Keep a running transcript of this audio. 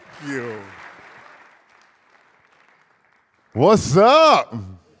you. What's up?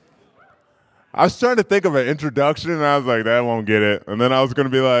 I was trying to think of an introduction, and I was like, that won't get it. And then I was going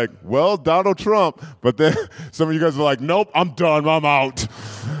to be like, well, Donald Trump. But then some of you guys were like, nope, I'm done. I'm out.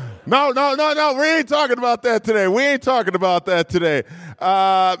 No. We ain't talking about that today.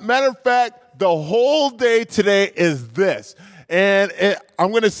 Matter of fact, the whole day today is this. And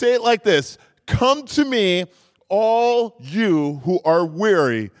I'm going to say it like this. Come to me, all you who are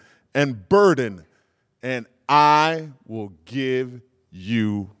weary and burdened, and I will give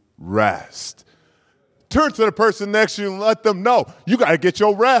you rest. Turn to the person next to you and let them know you got to get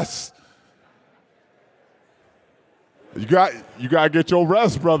your rest. You got to get your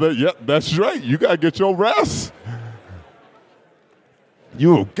rest, brother. Yep, that's right. You got to get your rest.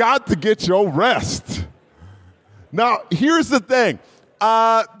 You got to get your rest. Now, here's the thing.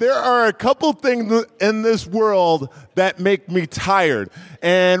 There are a couple things in this world that make me tired.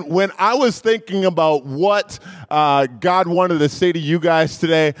 And when I was thinking about what God wanted to say to you guys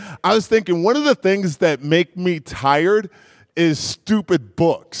today, I was thinking one of the things that make me tired is stupid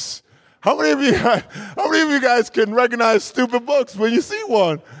books. How many of you guys can recognize stupid books when you see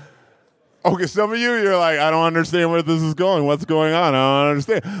one? Okay, some of you're like, I don't understand where this is going. What's going on? I don't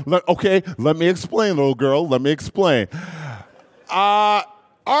understand. Okay, let me explain, little girl. Let me explain. All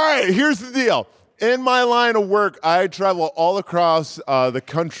right, here's the deal. In my line of work, I travel all across the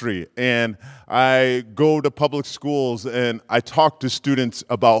country, and I go to public schools, and I talk to students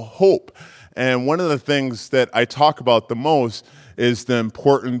about hope. And one of the things that I talk about the most is the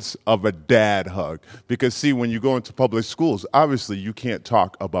importance of a dad hug. Because, see, when you go into public schools, obviously you can't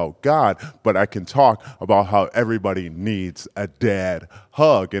talk about God, but I can talk about how everybody needs a dad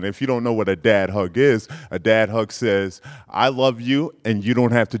hug. And if you don't know what a dad hug says, I love you and you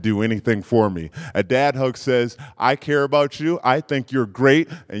don't have to do anything for me. A dad hug says, I care about you, I think you're great,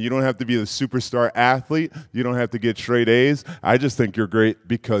 and you don't have to be the superstar athlete, you don't have to get straight A's, I just think you're great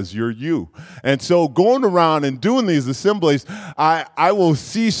because you're you. And so going around and doing these assemblies, I will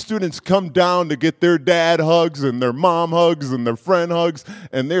see students come down to get their dad hugs and their mom hugs and their friend hugs,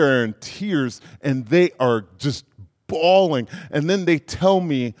 and they're in tears, and they are just bawling, and then they tell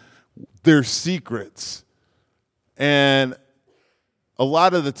me their secrets. And a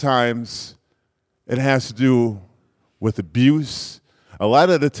lot of the times, it has to do with abuse. A lot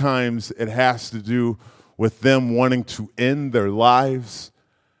of the times, it has to do with them wanting to end their lives.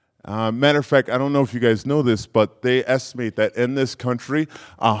 Matter of fact, I don't know if you guys know this, but they estimate that in this country,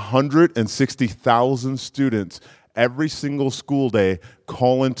 160,000 students every single school day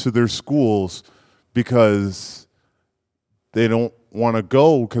call into their schools because they don't want to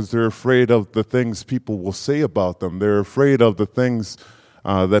go because they're afraid of the things people will say about them. They're afraid of the things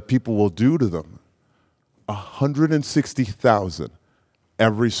that people will do to them. 160,000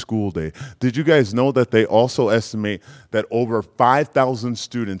 every school day. Did you guys know that they also estimate that over 5,000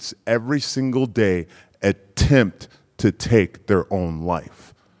 students every single day attempt to take their own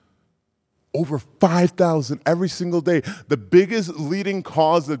life? Over 5,000 every single day. The biggest leading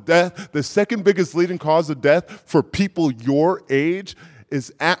cause of death, the second biggest leading cause of death for people your age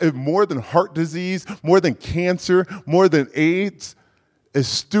is more than heart disease, more than cancer, more than AIDS, is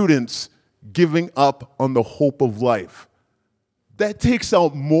students giving up on the hope of life. That takes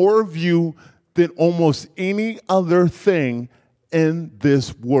out more of you than almost any other thing in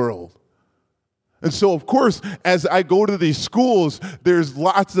this world. And so, of course, as I go to these schools, there's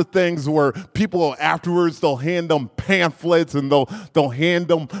lots of things where people afterwards, they'll hand them pamphlets and they'll hand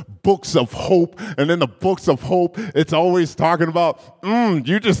them books of hope. And in the books of hope, it's always talking about,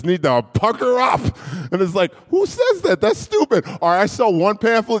 you just need to pucker up. And it's like, who says that? That's stupid. Or I saw one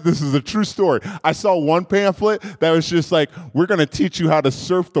pamphlet. This is a true story. I saw one pamphlet that was just like, we're going to teach you how to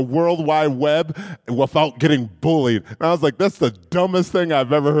surf the World Wide Web without getting bullied. And I was like, that's the dumbest thing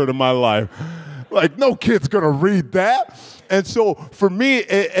I've ever heard in my life. Like, no kid's going to read that. And so for me,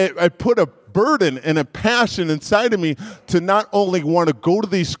 I put a burden and a passion inside of me to not only want to go to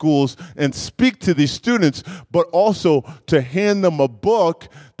these schools and speak to these students, but also to hand them a book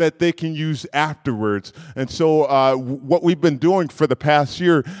that they can use afterwards. And so what we've been doing for the past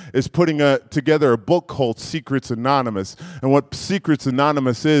year is putting together a book called Secrets Anonymous. And what Secrets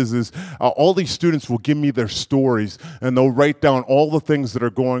Anonymous is all these students will give me their stories, and they'll write down all the things that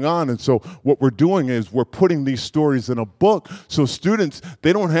are going on. And so what we're doing is we're putting these stories in a book, so students,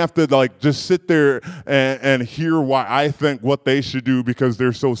 they don't have to like just sit there and hear why I think what they should do because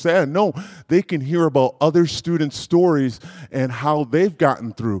they're so sad. No, they can hear about other students' stories and how they've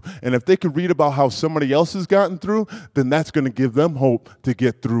gotten through. And if they can read about how somebody else has gotten through, then that's going to give them hope to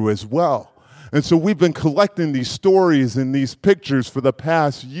get through as well. And so we've been collecting these stories and these pictures for the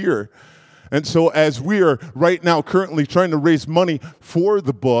past year. And so as we are right now currently trying to raise money for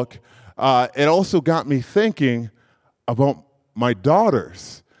the book, it also got me thinking about my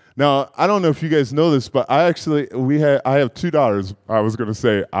daughters. Now, I don't know if you guys know this, but I have two daughters. I was going to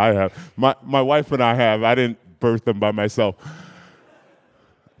say I have. My wife and I have. I didn't birth them by myself.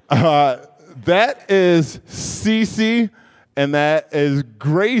 That is Cece, and that is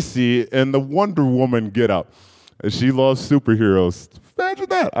Gracie in the Wonder Woman getup. She loves superheroes. Imagine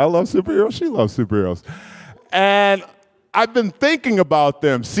that. I love superheroes. She loves superheroes. And I've been thinking about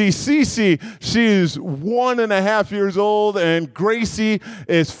them. See, Cece, she's 1.5 years old, and Gracie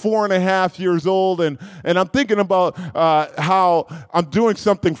is 4.5 years old. And I'm thinking about how I'm doing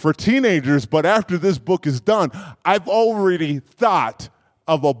something for teenagers, but after this book is done, I've already thought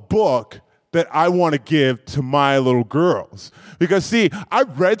of a book that I want to give to my little girls. Because, see,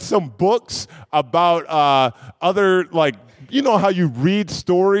 I've read some books about other, like, you know how you read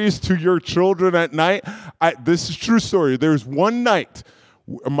stories to your children at night? This is a true story. There's one night,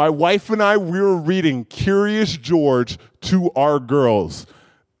 my wife and I, we were reading Curious George to our girls.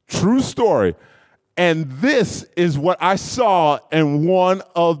 True story. And this is what I saw in one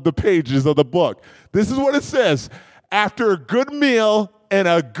of the pages of the book. This is what it says. After a good meal and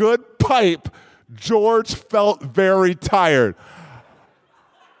a good pipe, George felt very tired.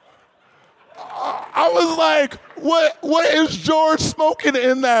 I was like, what is George smoking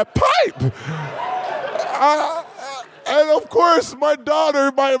in that pipe? And of course, my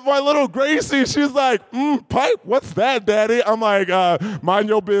daughter, my little Gracie, she's like, pipe? What's that, Daddy? I'm like, mind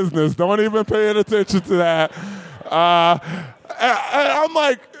your business. Don't even pay any attention to that. And I'm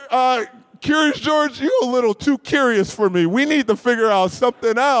like, Curious George, you're a little too curious for me. We need to figure out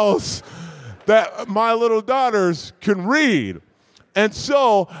something else that my little daughters can read. And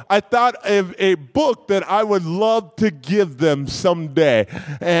so I thought of a book that I would love to give them someday.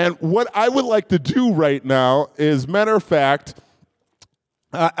 And what I would like to do right now is, matter of fact,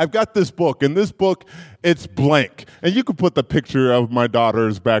 I've got this book, and this book, it's blank. And you can put the picture of my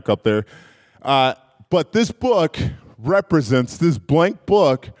daughters back up there. But this book this blank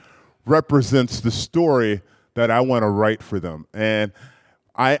book represents the story that I want to write for them. And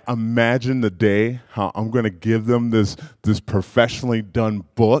I imagine the day how I'm going to give them this professionally done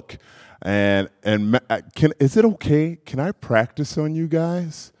book. And is it okay? Can I practice on you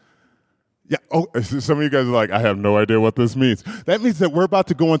guys? Yeah. Oh, some of you guys are like, I have no idea what this means. That means that we're about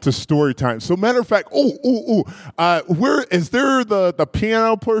to go into story time. So, matter of fact, where is there the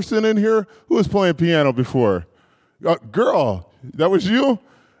piano person in here? Who was playing piano before? Girl, that was you?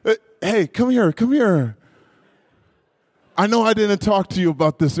 Hey, come here. I know I didn't talk to you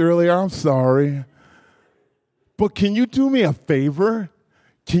about this earlier. I'm sorry. But can you do me a favor?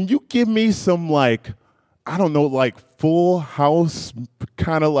 Can you give me some, Full House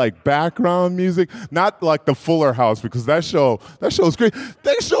kind of like background music? Not like the Fuller House, because that show's great.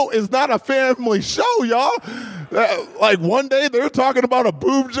 That show is not a family show, y'all. One day they were talking about a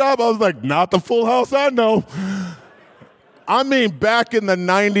boob job. I was like, not the Full House I know. I mean, back in the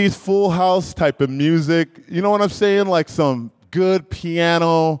 90s, Full House type of music. You know what I'm saying? Like some good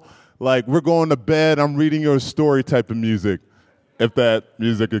piano, like we're going to bed, I'm reading your story type of music, if that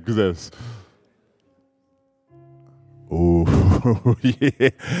music exists. Ooh, yeah.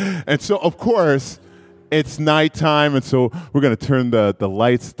 And so, of course, it's nighttime, and so we're going to turn the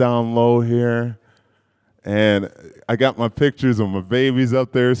lights down low here. And I got my pictures of my babies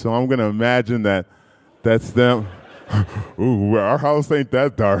up there, so I'm going to imagine that that's them. Ooh, our house ain't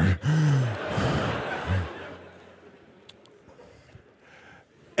that dark.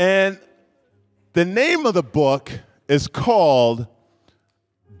 And the name of the book is called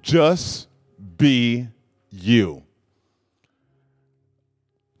Just Be You.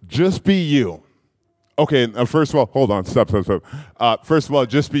 Just Be You. Okay, first of all, hold on, stop. First of all,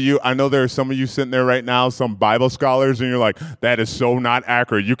 just be you. I know there are some of you sitting there right now, some Bible scholars, and you're like, that is so not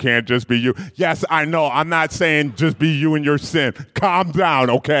accurate. You can't just be you. Yes, I know. I'm not saying just be you in your sin. Calm down,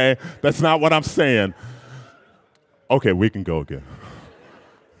 okay? That's not what I'm saying. Okay, we can go again.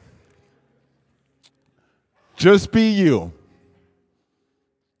 Just be you.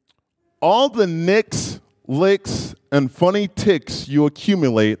 All the nicks, licks, and funny ticks you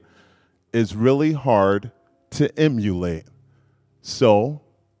accumulate is really hard to emulate. So,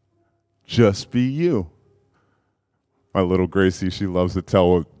 just be you. My little Gracie, she loves to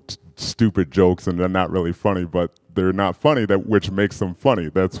tell stupid jokes, and they're not really funny, but they're not funny, which makes them funny.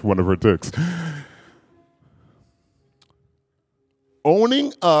 That's one of her ticks.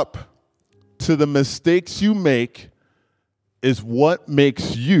 Owning up to the mistakes you make is what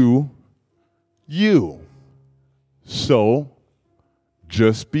makes you you. So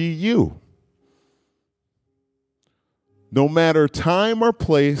just be you. No matter time or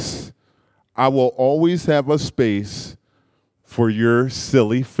place, I will always have a space for your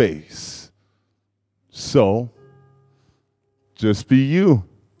silly face. So just be you.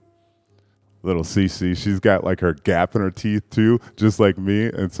 Little Cece, she's got like her gap in her teeth too, just like me.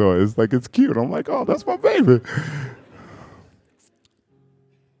 And so it's like, it's cute. I'm like, oh, that's my baby.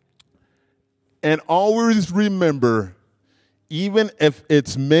 And always remember, even if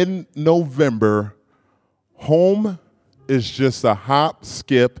it's mid-November, home is just a hop,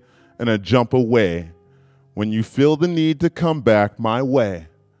 skip, and a jump away when you feel the need to come back my way.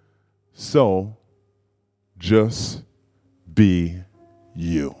 So just be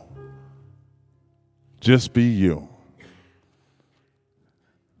you. Just be you.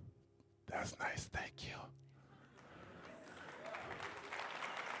 That's nice. Thank you.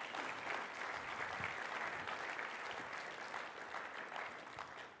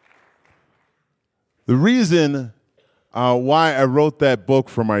 The reason why I wrote that book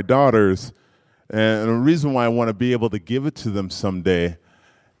for my daughters, and the reason why I want to be able to give it to them someday,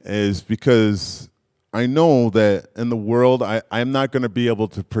 is because I know that in the world, I'm not going to be able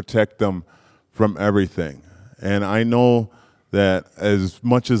to protect them from everything. And I know that as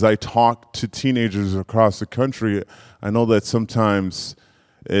much as I talk to teenagers across the country, I know that sometimes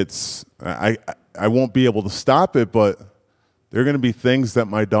I won't be able to stop it, but there are going to be things that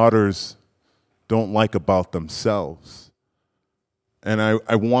my daughters don't like about themselves. And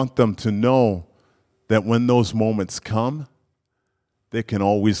I want them to know that when those moments come, they can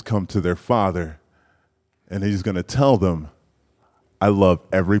always come to their father, and he's going to tell them, I love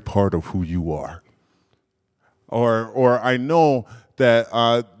every part of who you are. Or I know that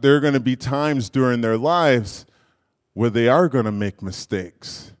there are going to be times during their lives where they are going to make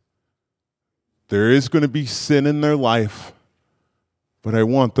mistakes. There is going to be sin in their life, but I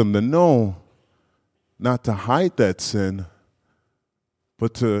want them to know not to hide that sin,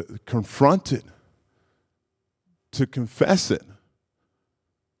 but to confront it, to confess it.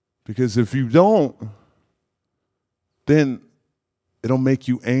 Because if you don't, then it'll make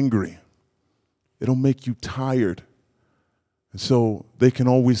you angry. It'll make you tired. And so they can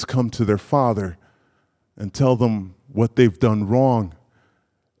always come to their father and tell them what they've done wrong.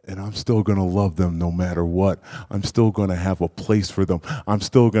 And I'm still going to love them no matter what. I'm still going to have a place for them. I'm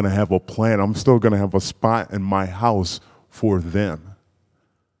still going to have a plan. I'm still going to have a spot in my house for them.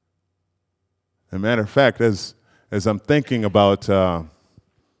 As a matter of fact, as I'm thinking about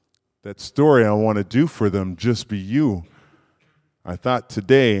that story I want to do for them, Just Be You, I thought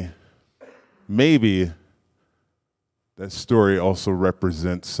today maybe that story also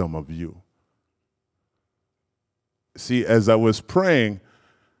represents some of you. See, as I was praying,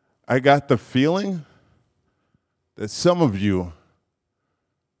 I got the feeling that some of you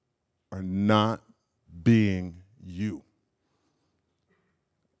are not being you.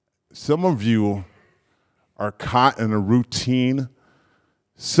 Some of you are caught in a routine.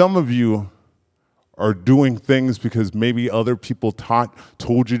 Some of you are doing things because maybe other people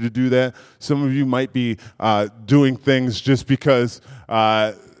told you to do that. Some of you might be doing things just because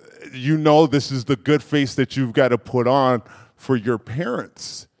you know this is the good face that you've got to put on for your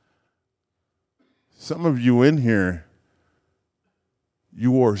parents. Some of you in here,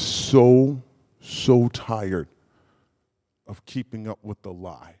 you are so tired of keeping up with the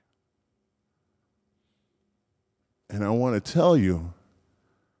lie. And I want to tell you,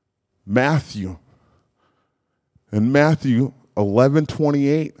 in Matthew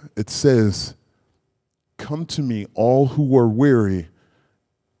 11:28, it says, "Come to me, all who are weary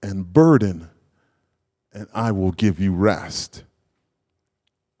and burdened, and I will give you rest."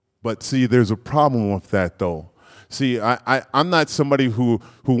 But see, there's a problem with that, though. See, I'm not somebody who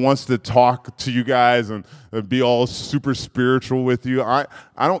wants to talk to you guys and be all super spiritual with you. I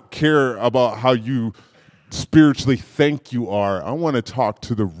don't care about how you spiritually think you are. I want to talk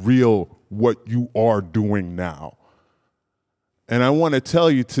to the real what you are doing now. And I want to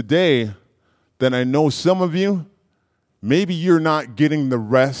tell you today that I know some of you, maybe you're not getting the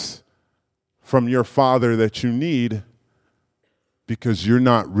rest from your father that you need because you're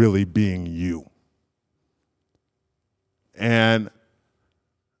not really being you. And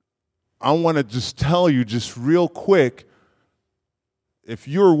I want to just tell you just real quick, if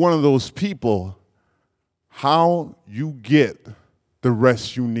you're one of those people, how you get the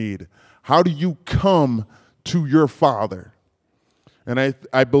rest you need. How do you come to your Father? And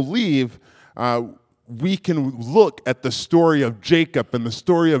I believe we can look at the story of Jacob, and the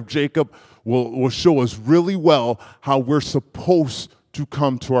story of Jacob will show us really well how we're supposed to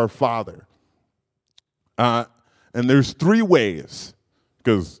come to our Father. And there's three ways,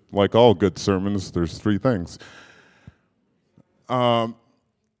 because like all good sermons, there's three things. Number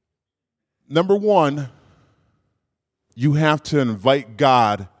one, you have to invite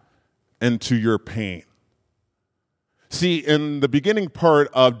God into your pain. See, in the beginning part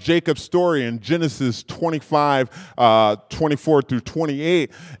of Jacob's story in Genesis 25, 24 through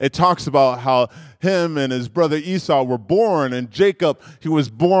 28, it talks about how him and his brother Esau were born, and Jacob, he was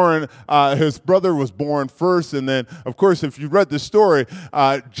born, his brother was born first, and then, of course, if you read the story,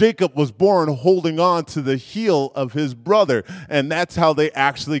 Jacob was born holding on to the heel of his brother, and that's how they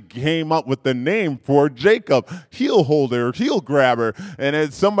actually came up with the name for Jacob, heel holder, heel grabber, and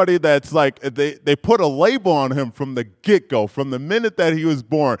it's somebody that's like, they put a label on him from the get-go, from the minute that he was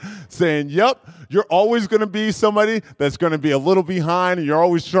born, saying, yep, you're always going to be somebody that's going to be a little behind, and you're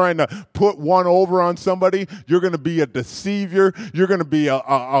always trying to put one over on somebody. You're going to be a deceiver. You're going to be a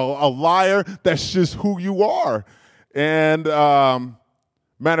liar. That's just who you are. And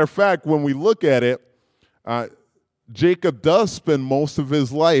matter of fact, when we look at it, Jacob does spend most of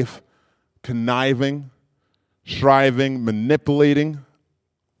his life conniving, striving, manipulating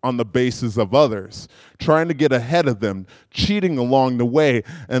on the basis of others, trying to get ahead of them, cheating along the way,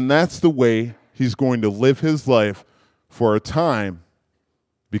 and that's the way he's going to live his life for a time,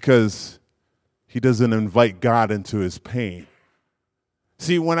 because he doesn't invite God into his pain.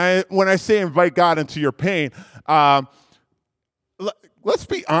 See, when I say invite God into your pain, let's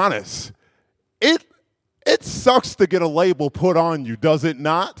be honest. It sucks to get a label put on you, does it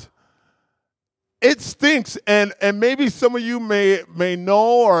not? It stinks, and maybe some of you may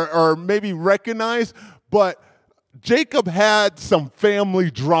know or maybe recognize, but Jacob had some family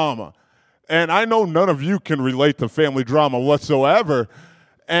drama. And I know none of you can relate to family drama whatsoever.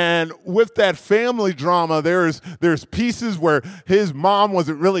 And with that family drama, there's pieces where his mom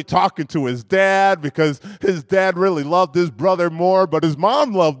wasn't really talking to his dad because his dad really loved his brother more, but his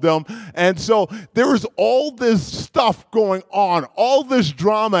mom loved him. And so there was all this stuff going on, all this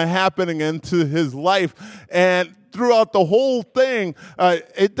drama happening into his life. And throughout the whole thing,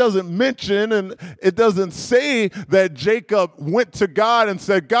 it doesn't mention and it doesn't say that Jacob went to God and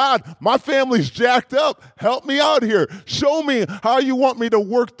said, God, my family's jacked up. Help me out here. Show me how you want me to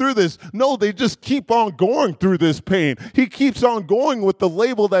work through this. No, they just keep on going through this pain. He keeps on going with the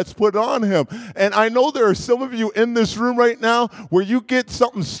label that's put on him. And I know there are some of you in this room right now where you get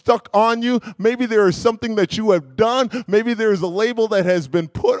something stuck on you. Maybe there is something that you have done. Maybe there's a label that has been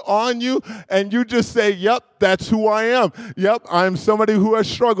put on you, and you just say, yep, that's who I am. Yep, I'm somebody who has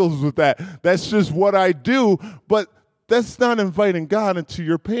struggles with that. That's just what I do. But that's not inviting God into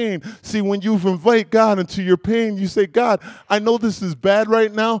your pain. See, when you invite God into your pain, you say, God, I know this is bad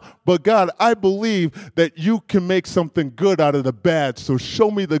right now, but God, I believe that you can make something good out of the bad. So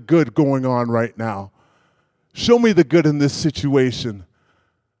show me the good going on right now. Show me the good in this situation.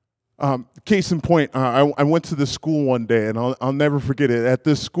 Case in point, I went to this school one day, and I'll never forget it. At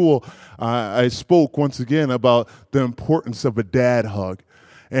this school, I spoke once again about the importance of a dad hug.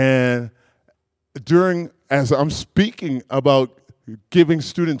 And as I'm speaking about giving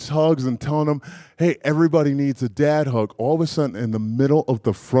students hugs and telling them, hey, everybody needs a dad hug, all of a sudden in the middle of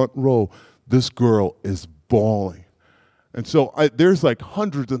the front row, this girl is bawling. And so there's like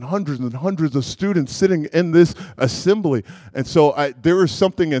hundreds and hundreds and hundreds of students sitting in this assembly. And so there was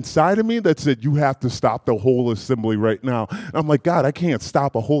something inside of me that said, you have to stop the whole assembly right now. And I'm like, God, I can't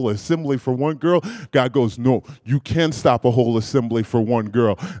stop a whole assembly for one girl. God goes, no, you can stop a whole assembly for one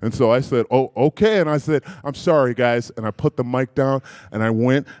girl. And so I said, oh, okay. And I said, I'm sorry, guys. And I put the mic down, and I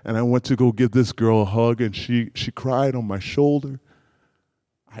went to go give this girl a hug, and she cried on my shoulder.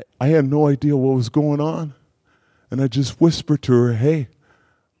 I had no idea what was going on. And I just whispered to her, hey,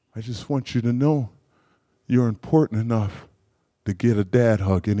 I just want you to know you're important enough to get a dad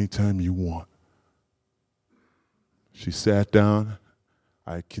hug anytime you want. She sat down.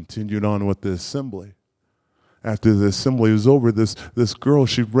 I continued on with the assembly. After the assembly was over, this girl,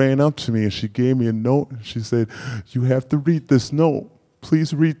 she ran up to me and she gave me a note. And she said, you have to read this note.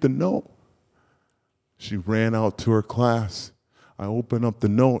 Please read the note. She ran out to her class. I opened up the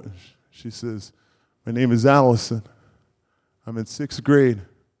note. She says, my name is Allison. I'm in 6th grade.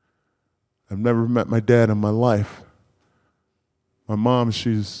 I've never met my dad in my life. My mom,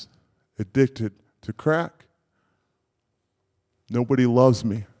 she's addicted to crack. Nobody loves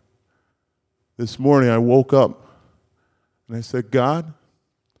me. This morning I woke up and I said, God,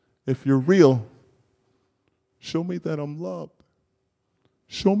 if you're real, show me that I'm loved.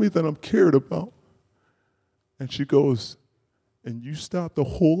 Show me that I'm cared about. And she goes, and you stopped the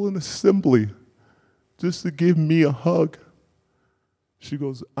whole assembly just to give me a hug. She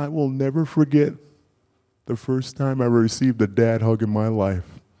goes, I will never forget the first time I ever received a dad hug in my life.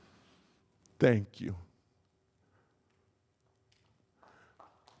 Thank you.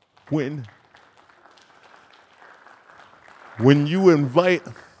 When you invite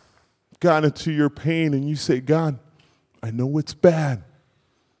God into your pain and you say, God, I know it's bad,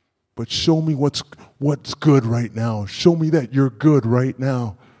 but show me what's good right now. Show me that you're good right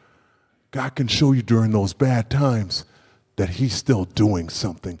now. God can show you during those bad times that he's still doing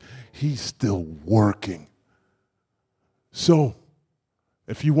something. He's still working. So,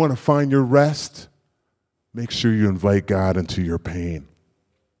 if you want to find your rest, make sure you invite God into your pain.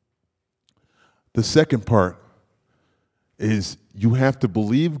 The second part is you have to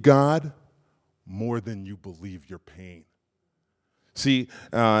believe God more than you believe your pain. See,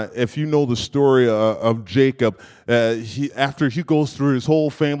 if you know the story of Jacob, after he goes through his whole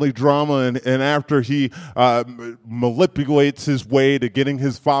family drama and after he manipulates his way to getting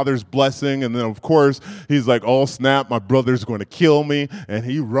his father's blessing, and then, of course, he's like, oh, snap, my brother's going to kill me, and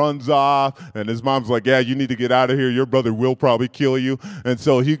he runs off, and his mom's like, yeah, you need to get out of here. Your brother will probably kill you. And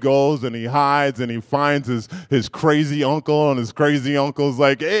so he goes and he hides and he finds his crazy uncle, and his crazy uncle's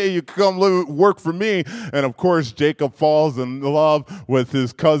like, hey, you come work for me. And, of course, Jacob falls in love with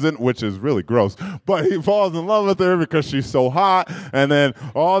his cousin, which is really gross, but he falls in love with her because she's so hot, and then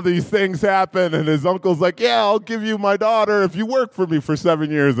all these things happen, and his uncle's like, yeah, I'll give you my daughter if you work for me for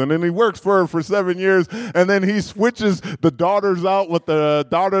 7 years, and then he works for her for 7 years, and then he switches the daughters out with the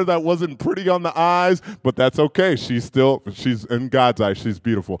daughter that wasn't pretty on the eyes, but that's okay, she's in God's eyes, she's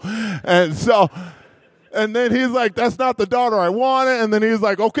beautiful. And then he's like, that's not the daughter I wanted. And then he's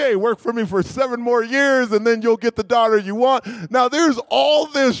like, okay, work for me for 7 more years, and then you'll get the daughter you want. Now, there's all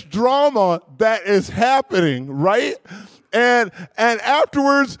this drama that is happening, right? And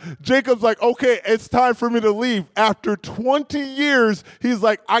afterwards, Jacob's like, okay, it's time for me to leave. After 20 years, he's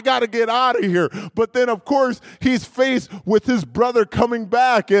like, I got to get out of here. But then, of course, he's faced with his brother coming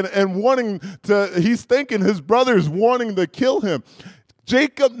back and he's thinking his brother's wanting to kill him.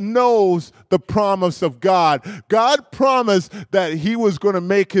 Jacob knows the promise of God. God promised that he was going to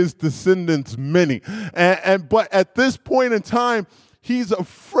make his descendants many. But at this point in time, he's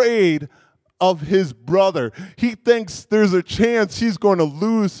afraid of his brother. He thinks there's a chance he's going to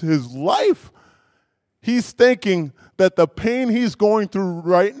lose his life. He's thinking that the pain he's going through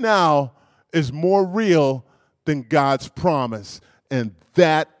right now is more real than God's promise. And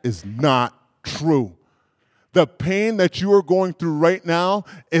that is not true. The pain that you are going through right now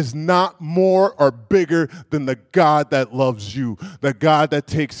is not more or bigger than the God that loves you, the God that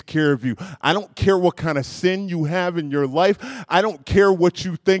takes care of you. I don't care what kind of sin you have in your life. I don't care what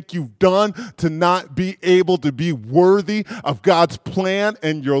you think you've done to not be able to be worthy of God's plan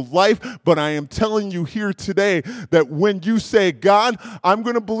in your life. But I am telling you here today that when you say, God, I'm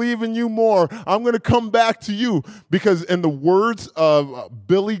going to believe in you more, I'm going to come back to you, because in the words of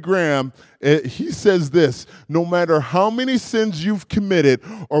Billy Graham, he says this: no matter how many sins you've committed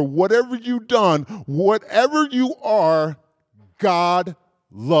or whatever you've done, whatever you are, God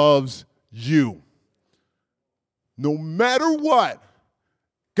loves you. No matter what,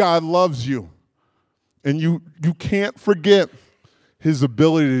 God loves you. And you can't forget his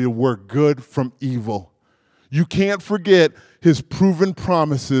ability to work good from evil. You can't forget his proven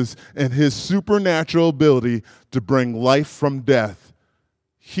promises and his supernatural ability to bring life from death,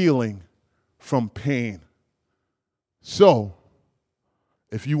 healing from pain. So,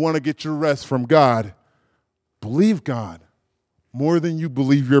 if you want to get your rest from God, believe God more than you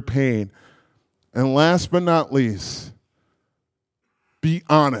believe your pain. And last but not least, be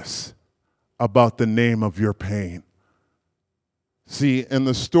honest about the name of your pain. See, in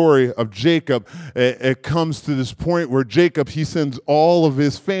the story of Jacob, it comes to this point where Jacob, he sends all of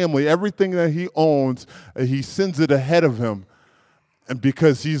his family, everything that he owns, he sends it ahead of him. And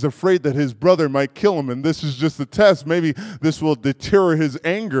because he's afraid that his brother might kill him. And this is just a test. Maybe this will deter his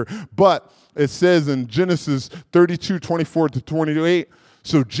anger. But it says in Genesis 32:24-28,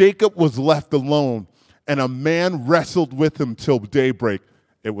 so Jacob was left alone, and a man wrestled with him till daybreak.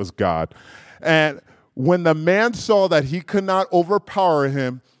 It was God. And when the man saw that he could not overpower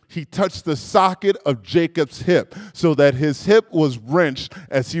him, he touched the socket of Jacob's hip, so that his hip was wrenched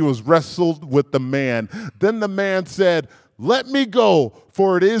as he was wrestled with the man. Then the man said, let me go,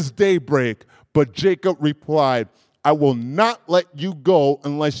 for it is daybreak. But Jacob replied, I will not let you go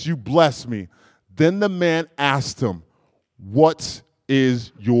unless you bless me. Then the man asked him, what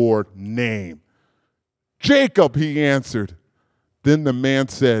is your name? Jacob, he answered. Then the man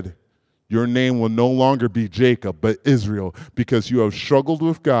said, your name will no longer be Jacob, but Israel, because you have struggled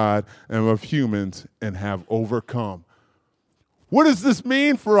with God and with humans and have overcome. What does this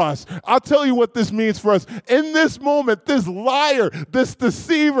mean for us? I'll tell you what this means for us. In this moment, this liar, this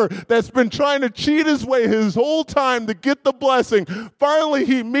deceiver that's been trying to cheat his way his whole time to get the blessing, finally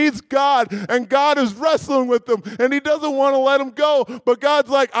he meets God, and God is wrestling with him, and he doesn't want to let him go, but God's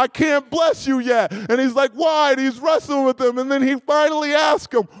like, I can't bless you yet. And he's like, why? And he's wrestling with him, and then he finally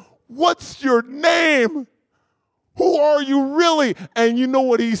asks him, what's your name? Who are you really? And you know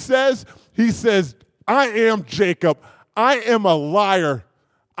what he says? He says, I am Jacob. I am a liar.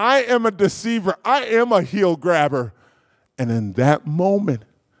 I am a deceiver. I am a heel grabber. And in that moment,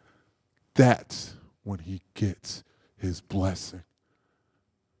 that's when he gets his blessing.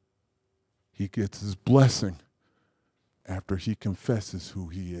 He gets his blessing after he confesses who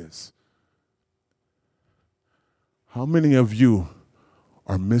he is. How many of you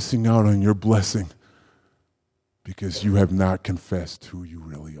are missing out on your blessing because you have not confessed who you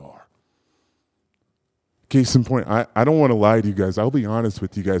really are? Case in point, I don't want to lie to you guys. I'll be honest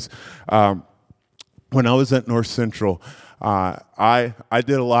with you guys. When I was at North Central, I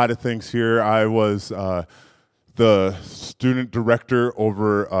did a lot of things here. I was the student director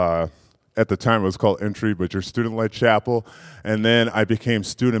over, at the time it was called Entry, but your student-led chapel. And then I became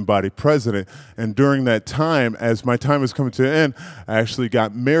student body president. And during that time, as my time was coming to an end, I actually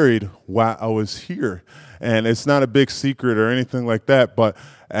got married while I was here. And it's not a big secret or anything like that, but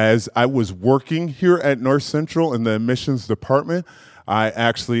as I was working here at North Central in the admissions department, I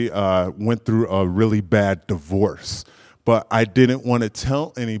actually went through a really bad divorce. But I didn't want to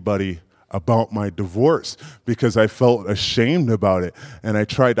tell anybody about my divorce because I felt ashamed about it, and I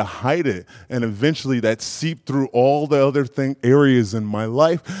tried to hide it, and eventually that seeped through all the other areas in my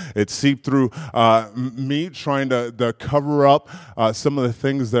life. It seeped through me trying to cover up some of the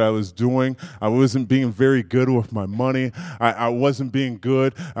things that I was doing. I wasn't being very good with my money. I wasn't being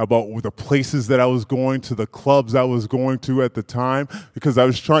good about the places that I was going to, the clubs I was going to at the time, because I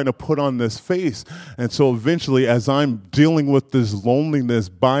was trying to put on this face. And so eventually, as I'm dealing with this loneliness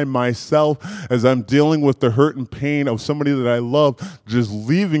by myself, as I'm dealing with the hurt and pain of somebody that I love just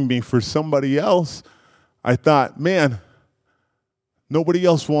leaving me for somebody else, I thought, man, nobody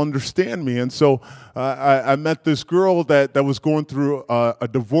else will understand me. And so I met this girl that was going through a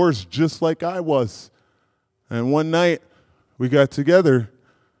divorce just like I was. And one night we got together,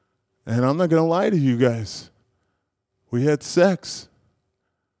 and I'm not going to lie to you guys, we had sex.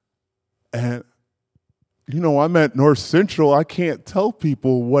 And you know, I'm at North Central. I can't tell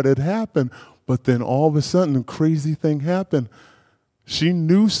people what had happened. But then all of a sudden, a crazy thing happened. She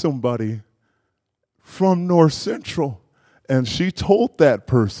knew somebody from North Central, and she told that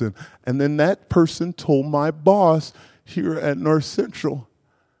person. And then that person told my boss here at North Central.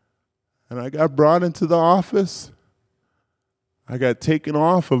 And I got brought into the office. I got taken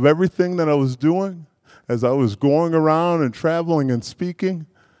off of everything that I was doing as I was going around and traveling and speaking.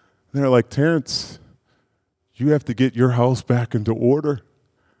 And they're like, Terrence, you have to get your house back into order.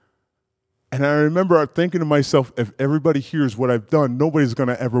 And I remember thinking to myself, if everybody hears what I've done, nobody's going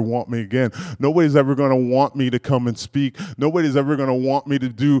to ever want me again. Nobody's ever going to want me to come and speak. Nobody's ever going to want me to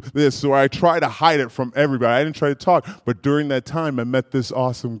do this. So I try to hide it from everybody. I didn't try to talk. But during that time, I met this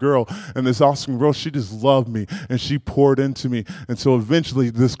awesome girl. And this awesome girl, she just loved me. And she poured into me. And so eventually,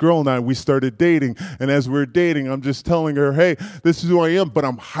 this girl and I, we started dating. And as we were dating, I'm just telling her, hey, this is who I am. But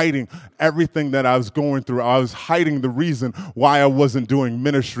I'm hiding everything that I was going through. I was hiding the reason why I wasn't doing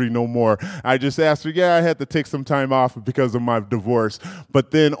ministry no more. I just asked her, I had to take some time off because of my divorce.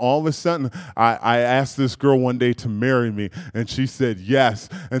 But then all of a sudden, I asked this girl one day to marry me, and she said yes.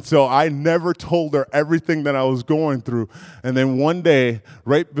 And so I never told her everything that I was going through. And then one day,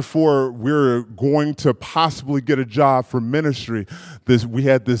 right before we were going to possibly get a job for ministry, we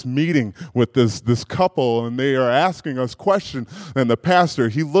had this meeting with this couple, and they are asking us questions. And the pastor,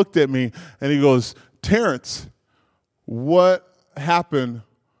 he looked at me, and he goes, Terrence, what happened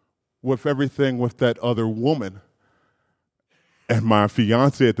with everything with that other woman? And my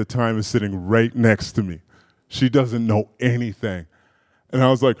fiance at the time is sitting right next to me. She doesn't know anything. And I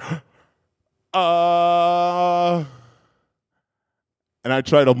was like, And I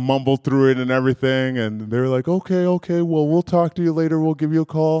tried to mumble through it and everything. And they were like, okay, well, we'll talk to you later. We'll give you a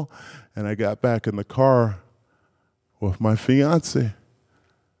call. And I got back in the car with my fiance.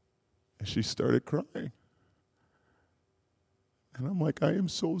 And she started crying. And I'm like, I am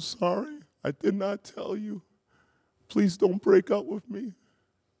so sorry. I did not tell you. Please don't break up with me. And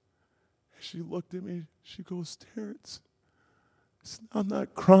she looked at me. She goes, Terrence, I'm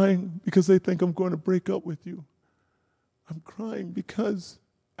not crying because they think I'm going to break up with you. I'm crying because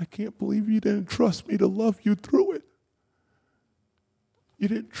I can't believe you didn't trust me to love you through it. You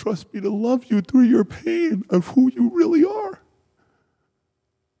didn't trust me to love you through your pain of who you really are.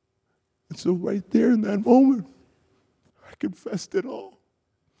 And so right there in that moment, I confessed it all.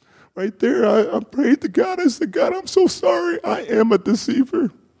 Right there, I prayed to God. I said, God, I'm so sorry. I am a deceiver,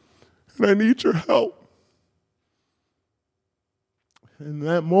 and I need your help. In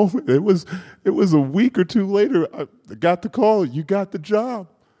that moment, it was a week or two later, I got the call, you got the job.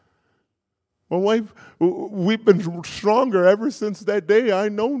 My wife, we've been stronger ever since that day. I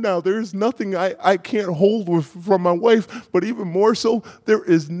know now there's nothing I can't hold from my wife, but even more so, there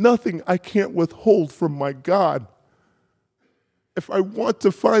is nothing I can't withhold from my God. If I want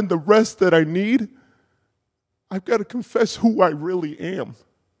to find the rest that I need, I've got to confess who I really am.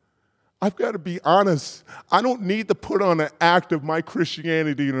 I've got to be honest. I don't need to put on an act of my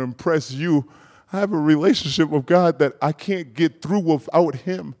Christianity to impress you. I have a relationship with God that I can't get through without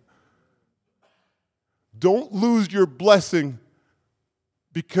Him. Don't lose your blessing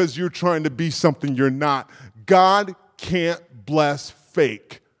because you're trying to be something you're not. God can't bless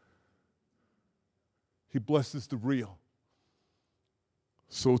fake. He blesses the real.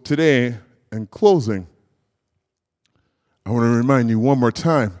 So today, in closing, I want to remind you one more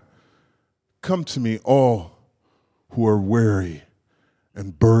time, come to me all who are weary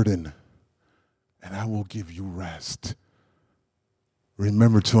and burdened, and I will give you rest.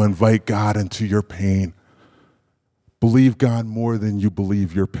 Remember to invite God into your pain. Believe God more than you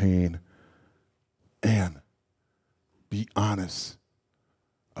believe your pain. And be honest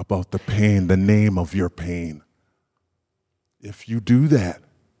about the pain, the name of your pain. If you do that,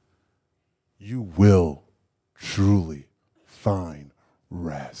 you will truly find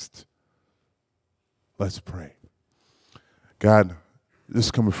rest. Let's pray. God,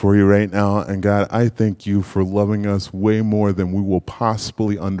 just come before you right now, and God, I thank you for loving us way more than we will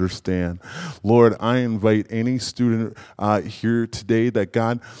possibly understand. Lord, I invite any student here today that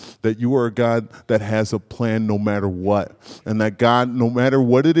God, that you are a God that has a plan no matter what, and that God, no matter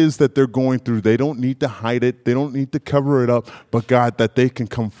what it is that they're going through, they don't need to hide it, they don't need to cover it up, but God, that they can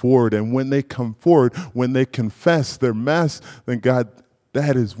come forward, and when they come forward, when they confess their mess, then God,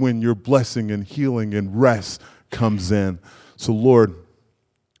 that is when your blessing and healing and rest comes in. So Lord,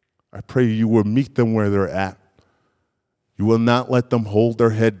 I pray you will meet them where they're at. You will not let them hold their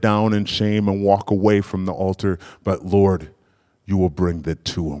head down in shame and walk away from the altar, but Lord, you will bring that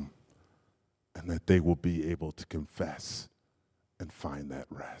to them, and that they will be able to confess and find that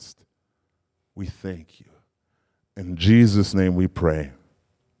rest. We thank you. In Jesus' name we pray.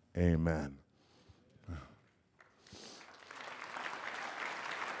 Amen.